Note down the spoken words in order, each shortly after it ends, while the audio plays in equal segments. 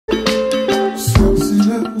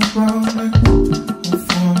little brownie, I'm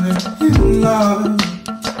falling in love.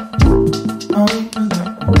 Open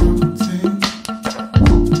up routine,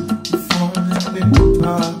 I'm falling in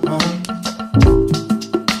love.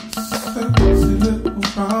 Sexy little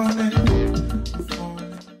brownie, I'm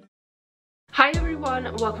falling. Hi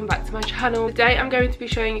everyone, welcome back to my channel. Today I'm going to be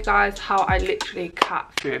showing you guys how I literally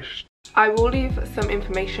catfished. I will leave some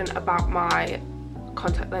information about my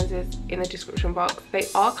contact lenses in the description box. They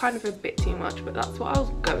are kind of a bit too much, but that's what I was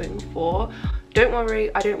going for. Don't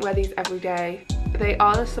worry, I don't wear these every day. They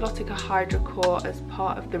are the Solotica Hydra Core as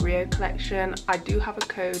part of the Rio collection. I do have a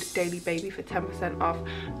code DailyBaby for 10% off,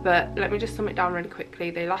 but let me just sum it down really quickly.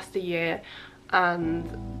 They last a year and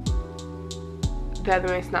they're the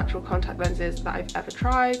most natural contact lenses that I've ever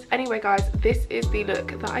tried. Anyway guys, this is the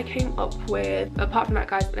look that I came up with. Apart from that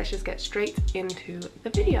guys, let's just get straight into the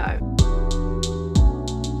video.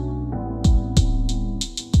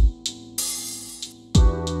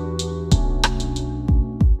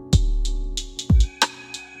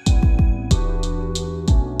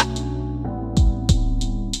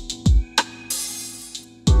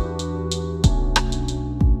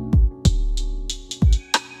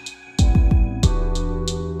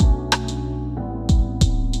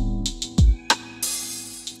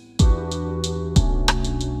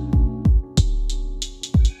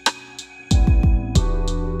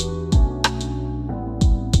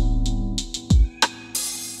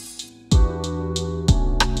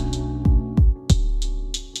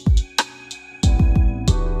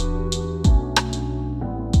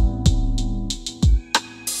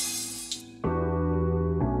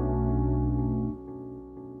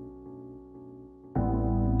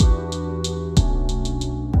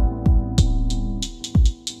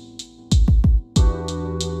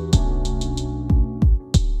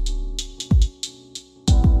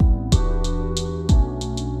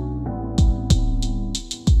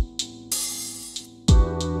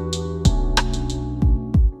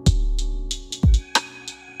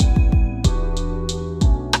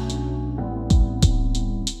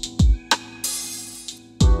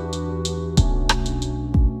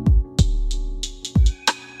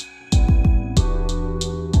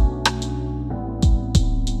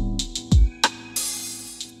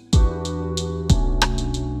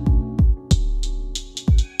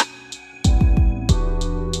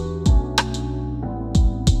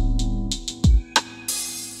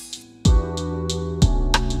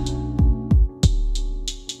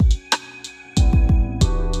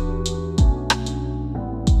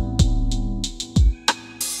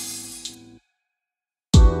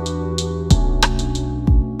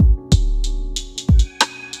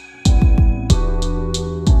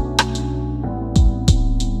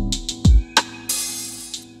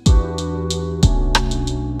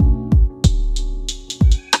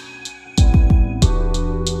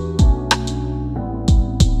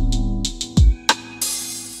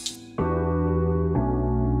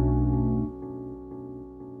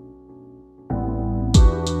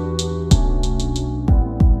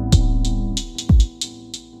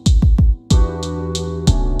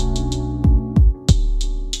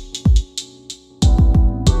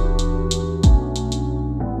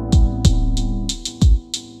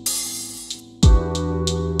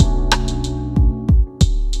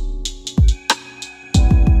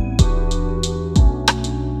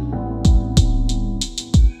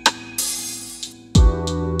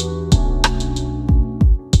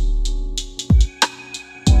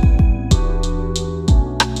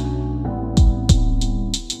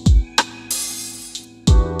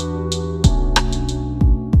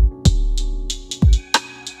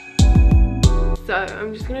 So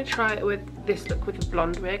I'm just going to try it with this look with the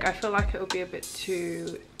blonde wig. I feel like it'll be a bit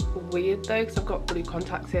too weird though because I've got blue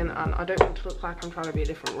contacts in and I don't want to look like I'm trying to be a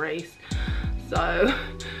different race. So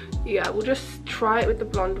yeah, we'll just try it with the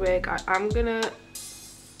blonde wig. I am going to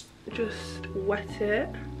just wet it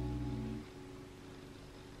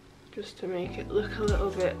just to make it look a little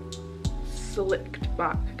bit slicked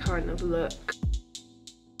back kind of look.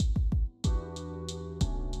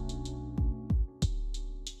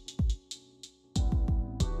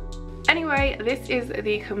 Anyway, this is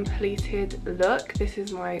the completed look. This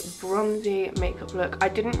is my bronzy makeup look. I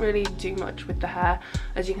didn't really do much with the hair.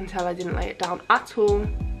 As you can tell, I didn't lay it down at all.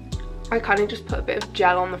 I kind of just put a bit of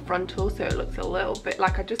gel on the frontal so it looks a little bit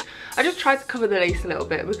like I just tried to cover the lace a little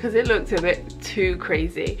bit because it looked a bit too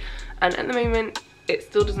crazy. And at the moment, it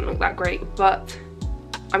still doesn't look that great, but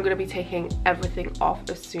I'm going to be taking everything off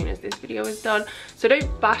as soon as this video is done. So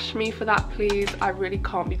don't bash me for that, please. I really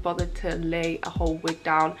can't be bothered to lay a whole wig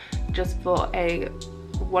down just for a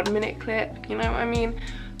 1 minute clip, you know what I mean?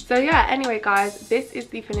 So yeah, anyway guys, this is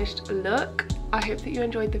the finished look. I hope that you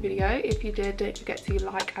enjoyed the video. If you did, don't forget to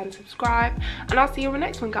like and subscribe, and I'll see you in the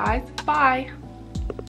next one, guys. Bye.